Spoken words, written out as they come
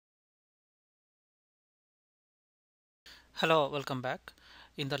Hello, welcome back.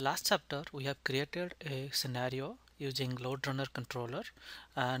 In the last chapter, we have created a scenario using load runner controller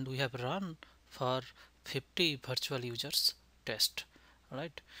and we have run for 50 virtual users test.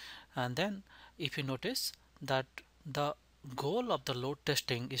 Alright, and then if you notice that the goal of the load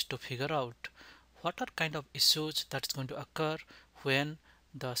testing is to figure out what are kind of issues that's going to occur when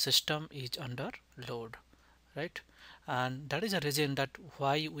the system is under load, right? And that is a reason that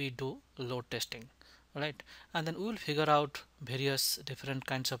why we do load testing. Right, and then we will figure out various different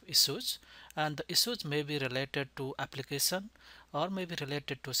kinds of issues, and the issues may be related to application or may be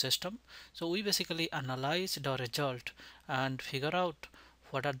related to system. So we basically analyze the result and figure out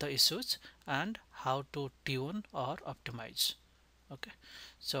what are the issues and how to tune or optimize. Okay,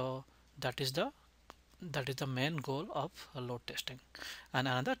 so that is the main goal of load testing. And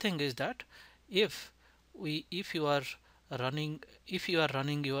another thing is that if if you are running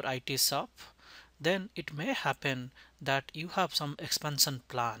your IT shop, then it may happen that you have some expansion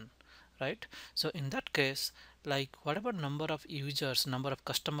plan, right? So in that case, like whatever number of users, number of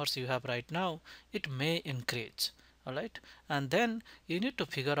customers you have right now, it may increase. All right, and then you need to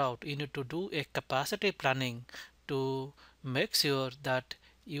figure out, you need to do a capacity planning to make sure that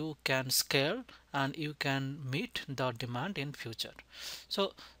you can scale and you can meet the demand in future.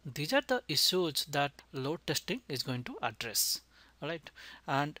 So these are the issues that load testing is going to address. All right,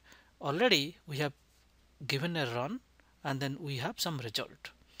 and already we have given a run and then we have some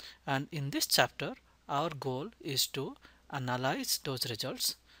result, and in this chapter our goal is to analyze those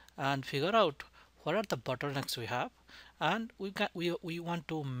results and figure out what are the bottlenecks we have, and we want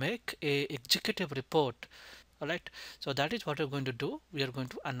to make a executive report. All right, so that is what we're going to do. We are going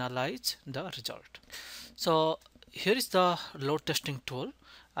to analyze the result. So here is the load testing tool.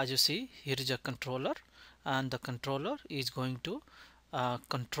 As you see, here is a controller, and the controller is going to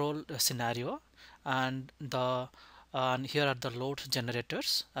control the scenario, and here are the load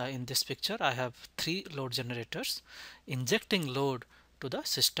generators. In this picture I have 3 load generators injecting load to the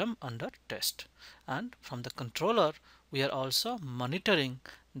system under test, and from the controller we are also monitoring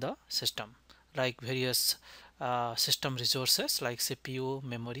the system, like various system resources like CPU,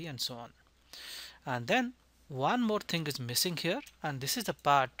 memory, and so on. And then one more thing is missing here, and this is the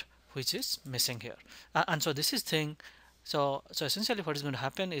part which is missing here. And so this is thing, so essentially what is going to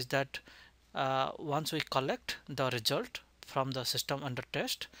happen is that once we collect the result from the system under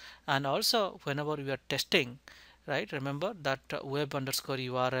test, and also whenever we are testing, right, remember that web underscore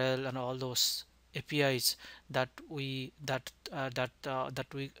URL and all those APIs that we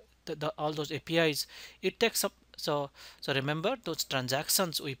all those APIs, it takes up. So remember those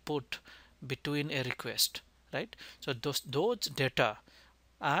transactions we put between a request, right? So those data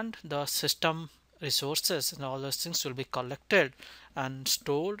and the system resources and all those things will be collected and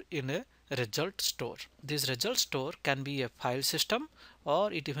stored in a result store. This result store can be a file system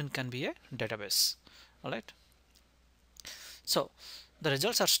or it even can be a database. All right, so the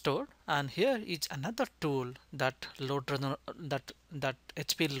results are stored, and here is another tool that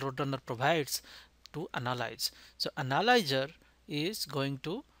HP load runner provides to analyze. So analyzer is going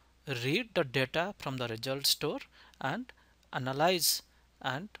to read the data from the result store and analyze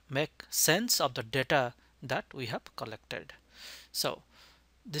and make sense of the data that we have collected. So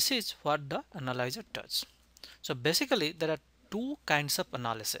this is what the analyzer does. So basically there are two kinds of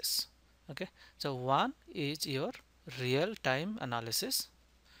analysis. Okay, so one is your real-time analysis,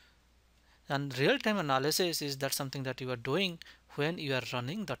 and real-time analysis is that something that you are doing when you are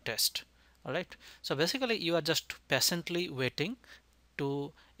running the test. All right, so basically you are just patiently waiting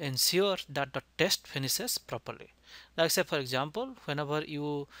to ensure that the test finishes properly. Like say for example, whenever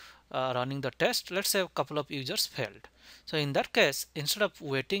you are running the test, let's say a couple of users failed. So in that case, instead of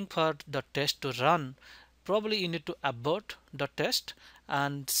waiting for the test to run, probably you need to abort the test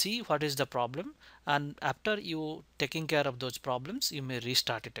and see what is the problem, and after you taking care of those problems you may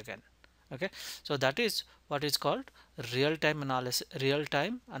restart it again. Okay, so that is what is called real-time analysis.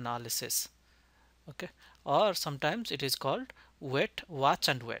 Okay, or sometimes it is called watch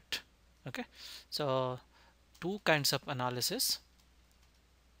and wait. Okay, so two kinds of analysis.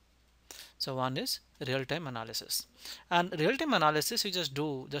 So one is real-time analysis, and real-time analysis you just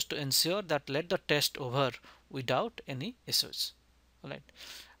do just to ensure that let the test over without any issues. All right,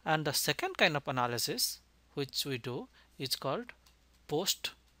 and the second kind of analysis which we do is called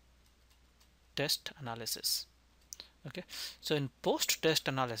post test analysis. Okay, so in post test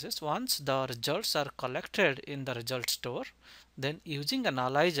analysis, once the results are collected in the result store, then using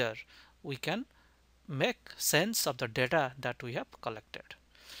analyzer we can make sense of the data that we have collected.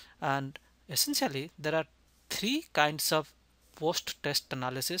 And essentially there are three kinds of post test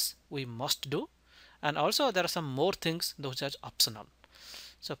analysis we must do, And also there are some more things those are optional.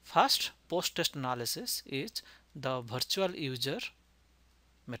 So first post test analysis is the virtual user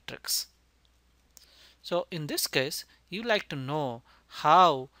metrics. So in this case, you like to know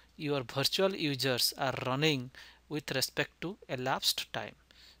how your virtual users are running with respect to elapsed time.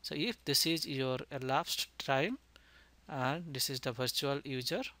 So if this is your elapsed time and this is the virtual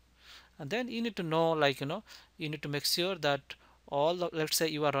user, and then you need to know, like, you need to make sure that all the, let's say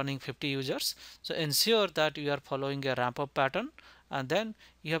you are running 50 users, so ensure that you are following a ramp up pattern, and then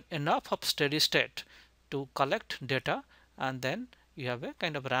you have enough of steady state to collect data, and then you have a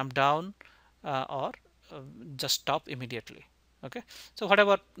kind of ramp down, or just stop immediately. Okay, so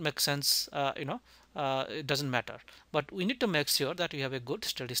whatever makes sense, it doesn't matter, but we need to make sure that you have a good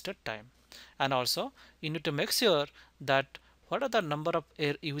steady state time. And also you need to make sure that what are the number of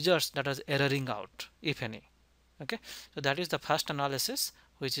users that is erroring out, if any. Okay, so that is the first analysis,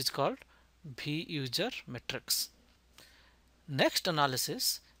 which is called v user metrics. Next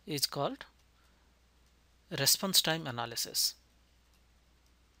analysis is called response time analysis.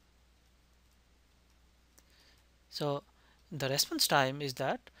 So the response time is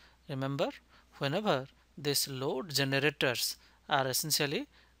that, remember, whenever these load generators are essentially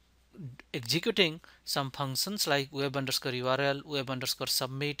executing some functions like web underscore URL, web underscore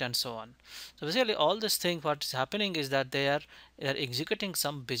submit, and so on. So basically all this thing, what is happening is that they are executing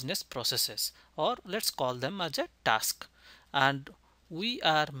some business processes, or let's call them as a task, and we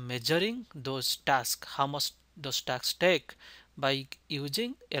are measuring those tasks, how much those tasks take, by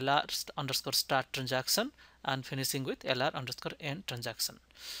using lr underscore start transaction and finishing with lr underscore end transaction.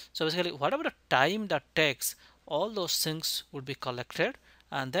 So basically whatever the time that takes, all those things would be collected,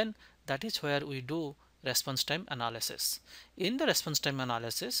 and then that is where we do response time analysis. In the response time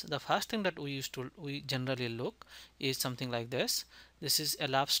analysis, the first thing that we generally look is something like this. This is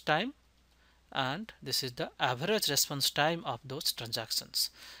elapsed time, and this is the average response time of those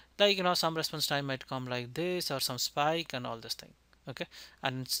transactions. Like, some response time might come like this, or some spike and all this thing. Okay,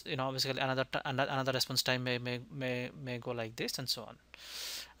 and basically another response time may go like this, and so on.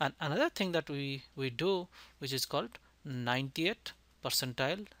 And another thing that we do, which is called 90th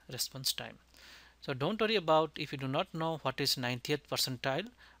percentile response time. So don't worry about if you do not know what is 90th percentile.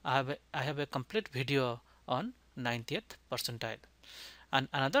 I have a complete video on 90th percentile. And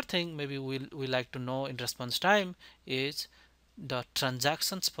another thing maybe we like to know in response time is the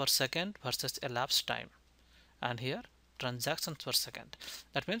transactions per second versus elapsed time. And here, transactions per second,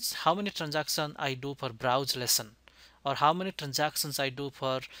 that means how many transactions I do per browse lesson, or how many transactions I do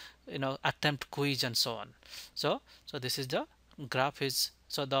for attempt quiz, and so on. So this is the graph is,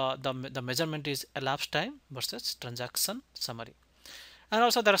 so the measurement is elapsed time versus transaction summary. And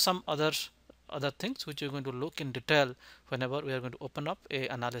also there are some other things which we're going to look in detail whenever we are going to open up a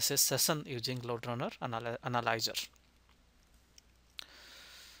analysis session using LoadRunner analyzer.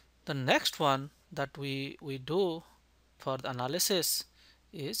 The next one that we do for the analysis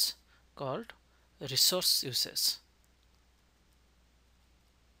is called resource usage.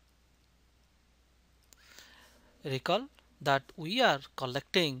 Recall that we are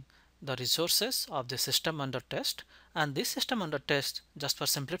collecting the resources of the system under test, and this system under test, just for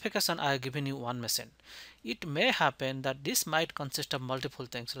simplification, I have given you one machine. It may happen that this might consist of multiple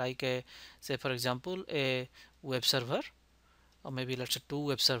things, like say for example a web server, or maybe let's say two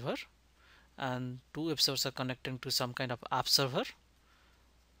web server, and two web servers are connecting to some kind of app server,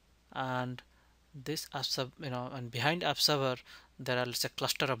 and this app server, and behind app server there are, let's say,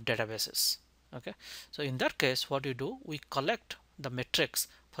 cluster of databases. Okay, so in that case what we do, we collect the metrics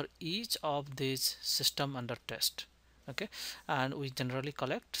for each of these system under test. Okay, and we generally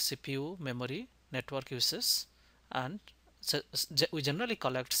collect CPU, memory, network uses, and so we generally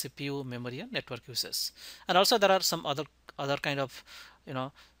collect CPU, memory, and network uses. And also there are some other kind of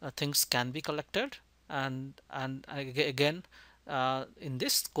things can be collected, and again, in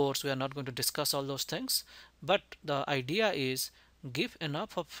this course we are not going to discuss all those things, but the idea is give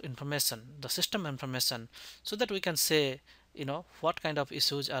enough of information, the system information, so that we can say what kind of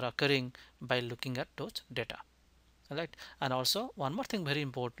issues are occurring by looking at those data. Right. And also one more thing very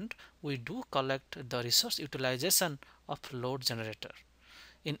important, we do collect the resource utilization of load generator.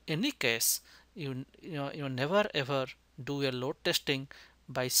 In any case, you never ever do a load testing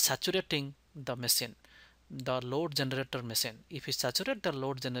by saturating the machine, the load generator machine. If you saturate the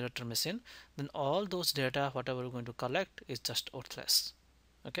load generator machine, then all those data whatever we're going to collect is just worthless.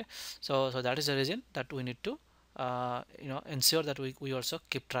 Okay, so that is the reason that we need to ensure that we also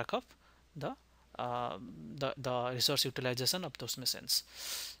keep track of the the resource utilization of those machines.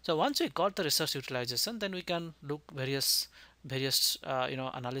 So once we got the resource utilization, then we can look various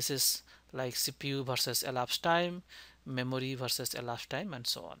analysis like CPU versus elapsed time, memory versus elapsed time, and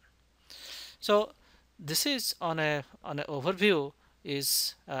so on. So this is on an overview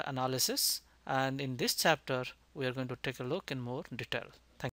is analysis, and in this chapter we are going to take a look in more detail.